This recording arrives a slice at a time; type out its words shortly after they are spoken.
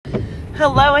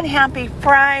Hello and happy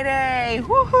Friday.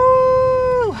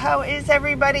 Woohoo! How is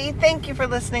everybody? Thank you for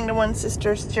listening to One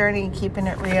Sister's Journey, Keeping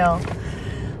It Real.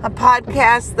 A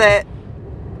podcast that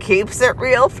keeps it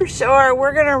real for sure.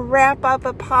 We're going to wrap up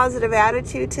a positive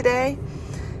attitude today.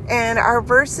 And our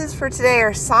verses for today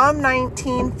are Psalm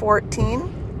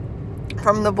 19:14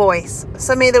 from The Voice.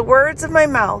 So may the words of my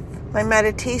mouth, my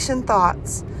meditation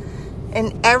thoughts,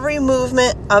 and every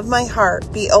movement of my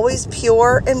heart be always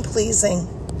pure and pleasing,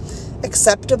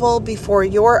 acceptable before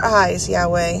your eyes,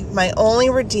 Yahweh, my only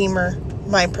Redeemer,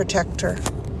 my Protector.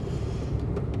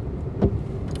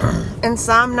 In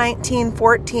Psalm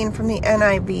 19:14 from the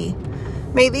NIV,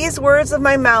 may these words of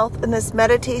my mouth and this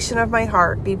meditation of my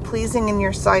heart be pleasing in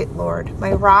your sight, Lord,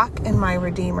 my rock and my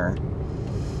Redeemer.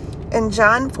 In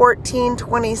John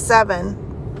 14:27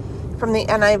 from the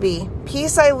NIV,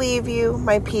 peace I leave you,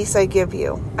 my peace I give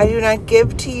you. I do not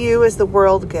give to you as the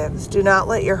world gives. Do not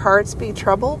let your hearts be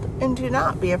troubled, and do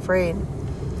not be afraid.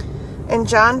 In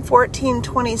John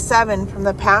 14:27 from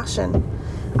the Passion,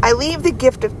 I leave the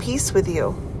gift of peace with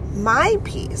you, my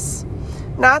peace,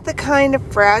 not the kind of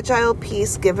fragile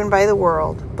peace given by the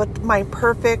world, but my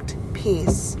perfect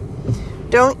peace.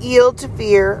 Don't yield to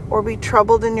fear or be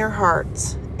troubled in your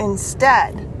hearts.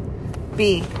 Instead,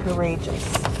 be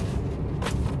courageous.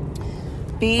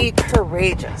 Be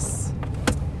courageous.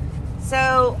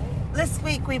 So this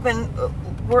week we've been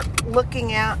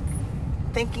looking at,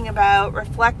 thinking about,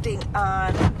 reflecting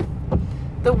on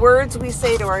the words we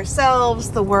say to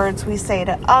ourselves, the words we say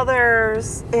to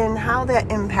others, and how that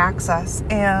impacts us.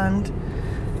 And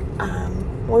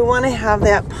we want to have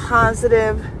that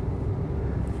positive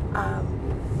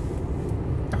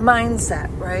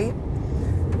mindset, right?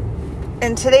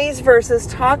 And today's verses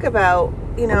talk about,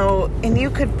 and you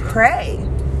could pray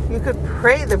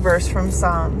the verse from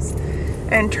Psalms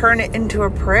and turn it into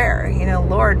a prayer.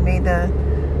 Lord, may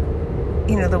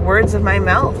the words of my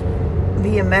mouth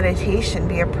be a meditation,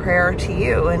 be a prayer to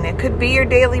you. And it could be your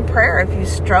daily prayer if you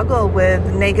struggle with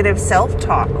negative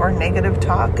self-talk or negative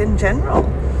talk in general.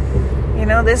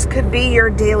 This could be your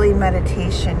daily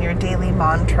meditation, your daily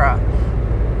mantra.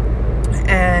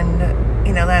 And,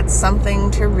 that's something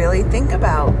to really think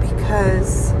about,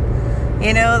 because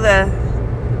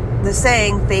the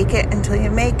saying, fake it until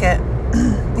you make it,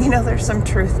 there's some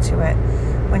truth to it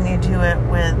when you do it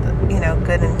with,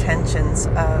 good intentions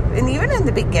and even in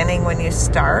the beginning when you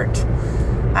start,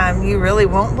 you really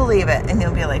won't believe it and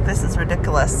you'll be like, this is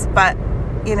ridiculous. But,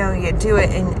 you do it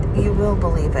and you will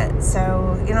believe it.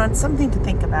 So, it's something to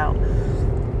think about.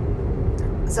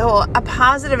 So a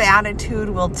positive attitude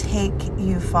will take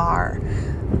you far.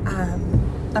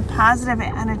 A positive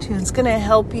attitude is going to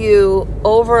help you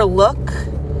overlook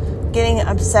getting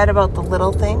upset about the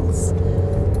little things.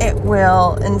 It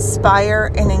will inspire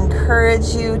and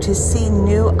encourage you to see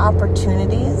new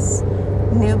opportunities,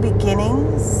 new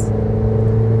beginnings.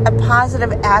 A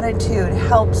positive attitude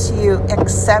helps you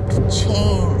accept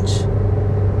change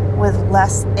with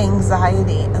less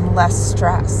anxiety and less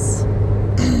stress.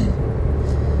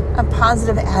 A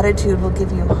positive attitude will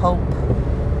give you hope.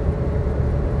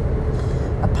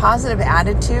 A positive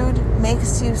attitude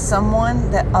makes you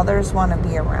someone that others want to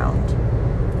be around.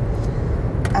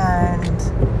 And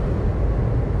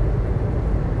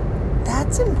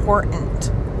that's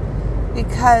important,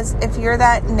 because if you're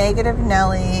that negative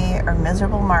Nelly or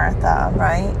miserable Martha,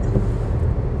 right?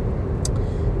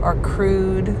 Or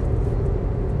crude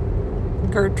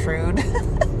Gertrude,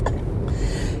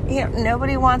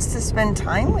 nobody wants to spend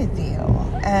time with you.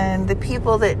 And the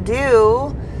people that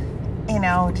do,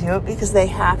 do it because they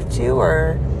have to,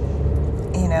 or,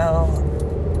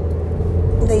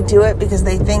 they do it because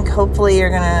they think hopefully you're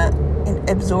going to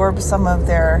absorb some of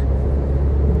their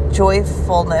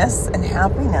joyfulness and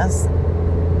happiness.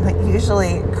 But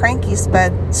usually cranky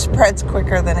spreads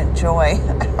quicker than a joy.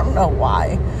 I don't know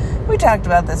why. We talked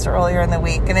about this earlier in the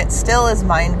week, and it still is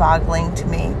mind-boggling to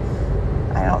me.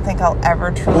 I don't think I'll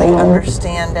ever truly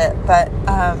understand it. But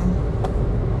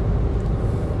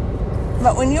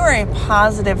when you're a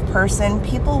positive person,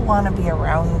 people want to be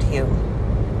around you.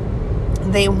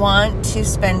 They want to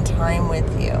spend time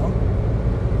with you.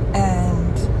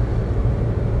 And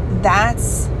that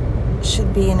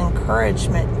should be an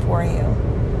encouragement for you.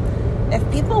 If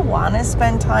people want to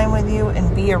spend time with you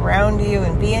and be around you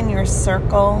and be in your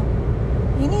circle,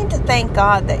 you need to thank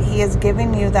God that He has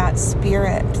given you that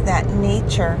spirit, that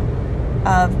nature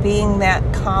of being that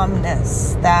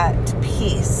calmness, that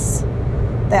peace,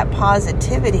 that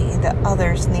positivity that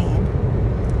others need.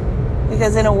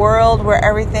 Because in a world where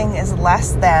everything is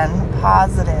less than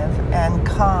positive and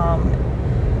calm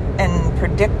and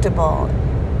predictable,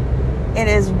 it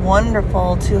is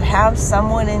wonderful to have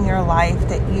someone in your life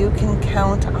that you can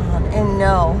count on and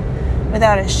know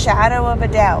without a shadow of a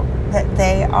doubt that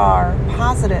they are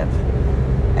positive,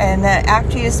 and that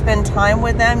after you spend time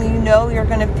with them, you know you're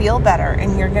going to feel better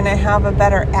and you're going to have a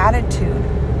better attitude.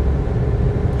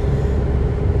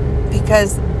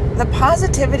 Because the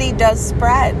positivity does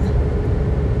spread.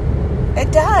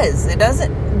 It does. It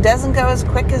doesn't go as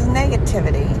quick as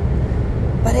negativity,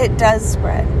 but it does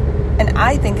spread. And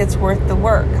I think it's worth the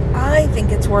work. I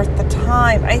think it's worth the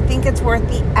time. I think it's worth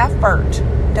the effort.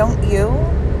 Don't you?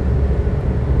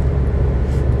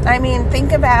 I mean,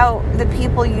 think about the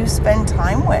people you spend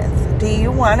time with. Do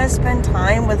you want to spend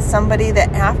time with somebody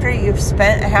that after you've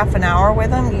spent a half an hour with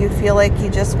them, you feel like you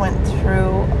just went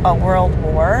through a world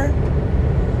war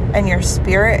and your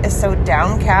spirit is so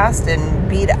downcast and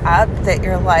beat up that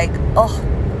you're like, oh,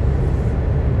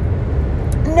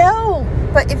 no.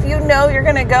 But if you know you're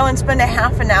going to go and spend a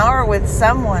half an hour with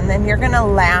someone, then you're going to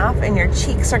laugh and your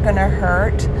cheeks are going to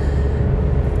hurt.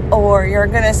 Or you're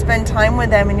going to spend time with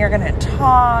them and you're going to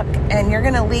talk and you're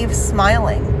going to leave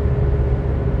smiling.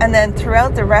 And then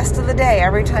throughout the rest of the day,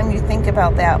 every time you think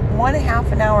about that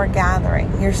 1.5 hour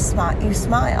gathering, you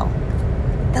smile.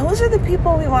 Those are the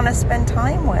people we want to spend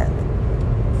time with.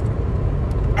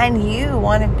 And you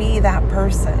want to be that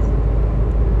person.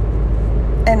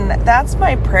 And that's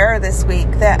my prayer this week,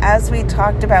 that as we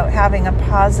talked about having a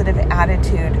positive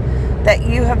attitude, that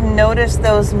you have noticed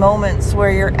those moments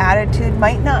where your attitude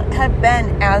might not have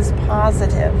been as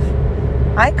positive.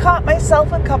 I caught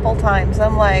myself a couple times.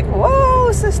 I'm like,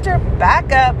 whoa, sister,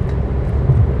 back up.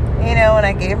 You know, and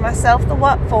I gave myself the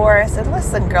what for. I said,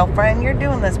 listen, girlfriend, you're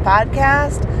doing this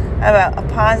podcast about a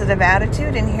positive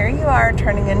attitude, and here you are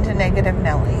turning into negative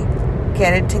Nelly.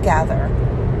 Get it together.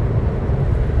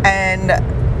 And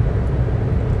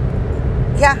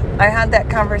yeah, I had that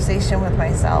conversation with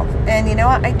myself. And you know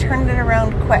what? I turned it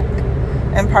around quick.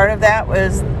 And part of that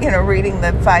was, reading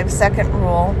the 5-second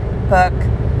rule book,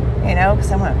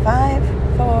 because I went 5,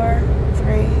 4,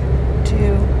 3,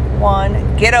 2,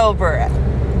 1, get over it.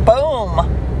 Boom.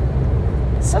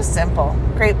 So simple.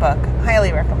 Great book.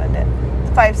 Highly recommend it.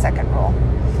 The 5-second rule.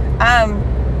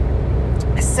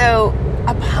 So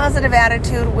a positive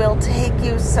attitude will take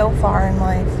you so far in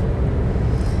life.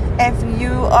 If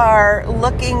you are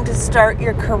looking to start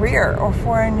your career or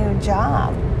for a new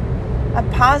job, a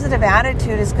positive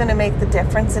attitude is going to make the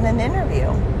difference in an interview.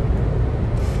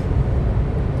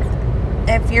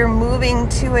 If you're moving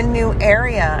to a new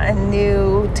area, a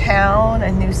new town,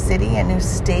 a new city, a new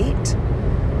state,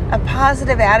 a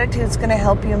positive attitude is going to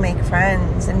help you make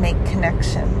friends and make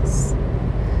connections.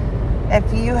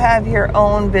 If you have your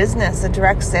own business, a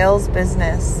direct sales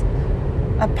business,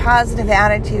 a positive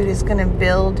attitude is going to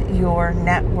build your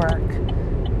network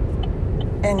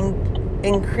and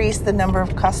increase the number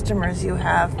of customers you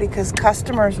have, because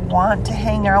customers want to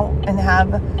hang out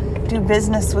and do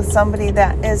business with somebody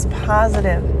that is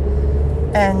positive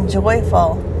and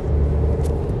joyful.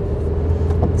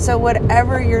 So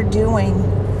whatever you're doing,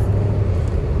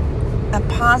 a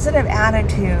positive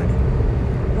attitude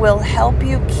will help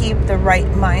you keep the right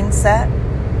mindset,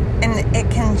 and it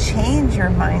can change your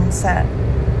mindset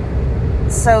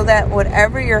so that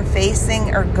whatever you're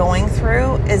facing or going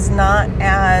through is not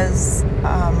as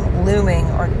looming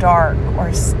or dark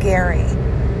or scary.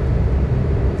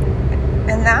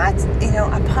 And that's,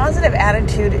 a positive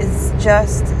attitude is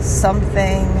just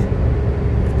something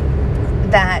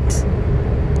that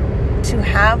to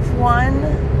have one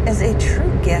is a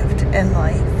true gift in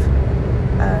life.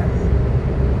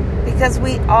 Because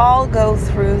we all go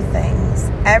through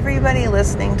things. Everybody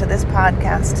listening to this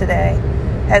podcast today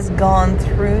has gone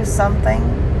through something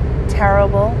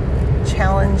terrible,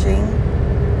 challenging,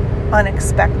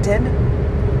 unexpected.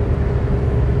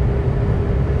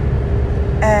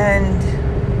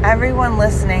 And everyone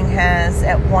listening has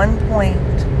at one point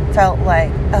felt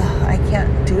like, I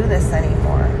can't do this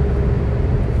anymore.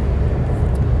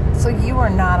 So you are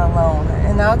not alone.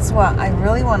 And that's what I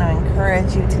really want to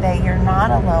encourage you today. You're not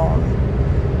alone.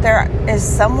 There is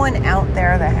someone out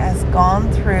there that has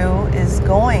gone through, is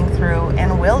going through,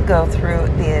 and will go through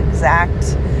the exact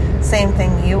same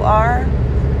thing you are.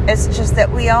 It's just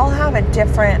that we all have a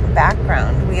different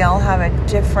background. We all have a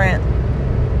different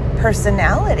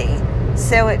personality.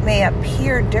 So it may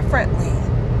appear differently.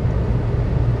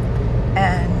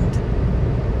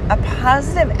 And a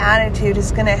positive attitude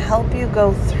is going to help you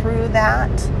go through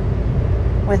that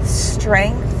with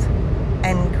strength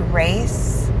and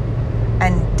grace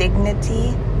and dignity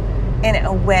in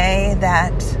a way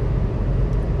that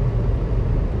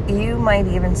you might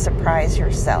even surprise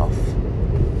yourself.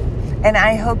 And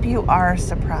I hope you are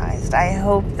surprised. I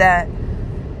hope that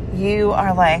you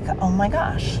are like, oh my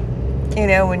gosh.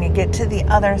 When you get to the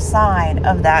other side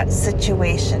of that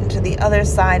situation, to the other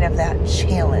side of that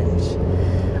challenge,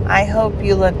 I hope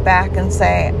you look back and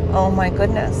say, oh my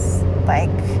goodness, thank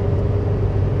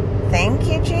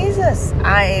you, Jesus.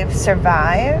 I've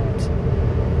survived.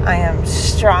 I am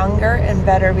stronger and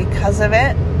better because of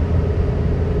it.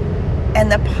 And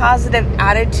the positive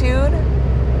attitude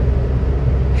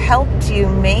helped you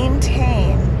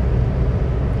maintain,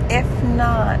 if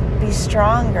not be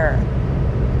stronger,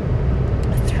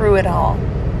 through it all.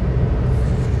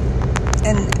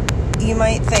 And you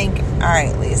might think, all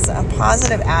right, Lisa, a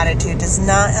positive attitude does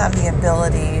not have the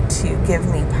ability to give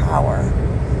me power.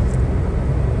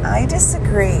 I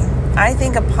disagree. I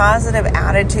think a positive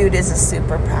attitude is a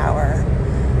superpower.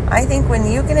 I think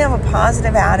when you can have a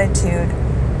positive attitude,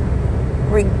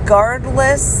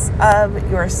 regardless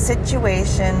of your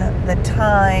situation, the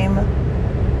time,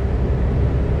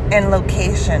 and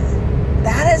location,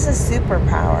 that is a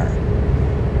superpower.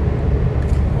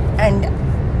 And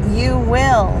you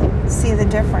will see the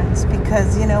difference,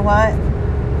 because you know what?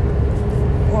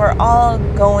 We're all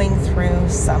going through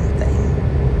something.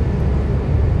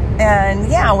 And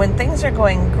yeah, when things are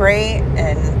going great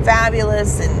and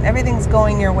fabulous and everything's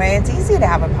going your way, it's easy to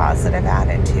have a positive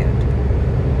attitude.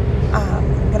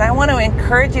 But I want to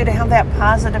encourage you to have that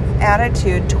positive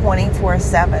attitude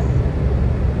 24/7,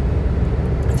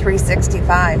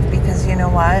 365, because you know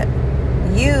what?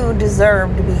 You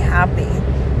deserve to be happy.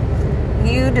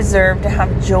 You deserve to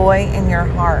have joy in your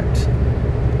heart.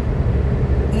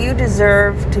 You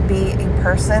deserve to be a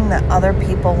person that other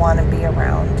people want to be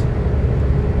around.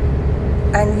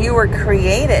 And you were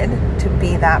created to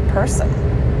be that person.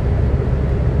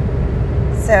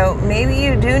 So maybe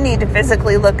you do need to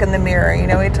physically look in the mirror.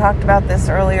 We talked about this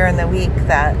earlier in the week,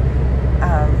 that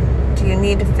do you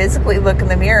need to physically look in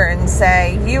the mirror and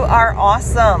say, you are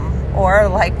awesome? Or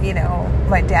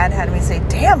my dad had me say,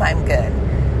 damn, I'm good.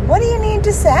 What do you need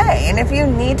to say? And if you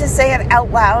need to say it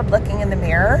out loud looking in the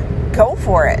mirror, go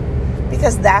for it,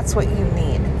 because that's what you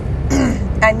need.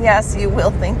 And yes, you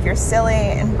will think you're silly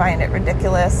and find it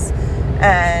ridiculous,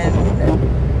 and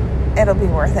it'll be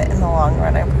worth it in the long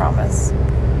run, I promise.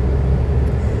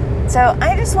 So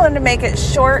I just wanted to make it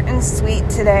short and sweet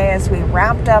today as we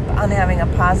wrapped up on having a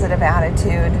positive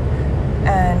attitude,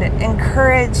 and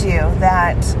encourage you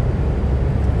that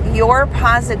your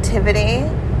positivity,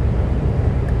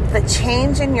 the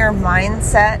change in your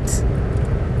mindset,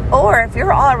 or if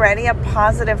you're already a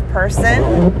positive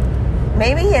person,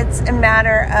 maybe it's a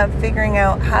matter of figuring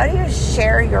out, how do you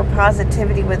share your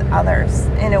positivity with others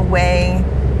in a way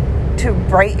to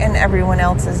brighten everyone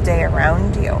else's day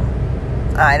around you?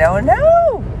 I don't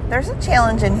know. There's a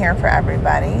challenge in here for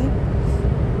everybody.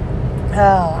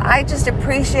 Oh, I just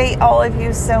appreciate all of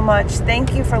you so much.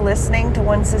 Thank you for listening to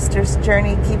One Sister's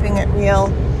Journey, Keeping It Real.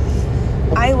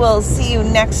 I will see you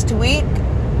next week,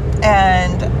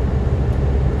 and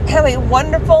have a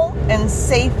wonderful and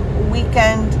safe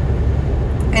weekend,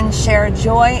 and share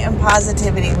joy and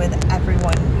positivity with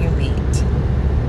everyone you meet.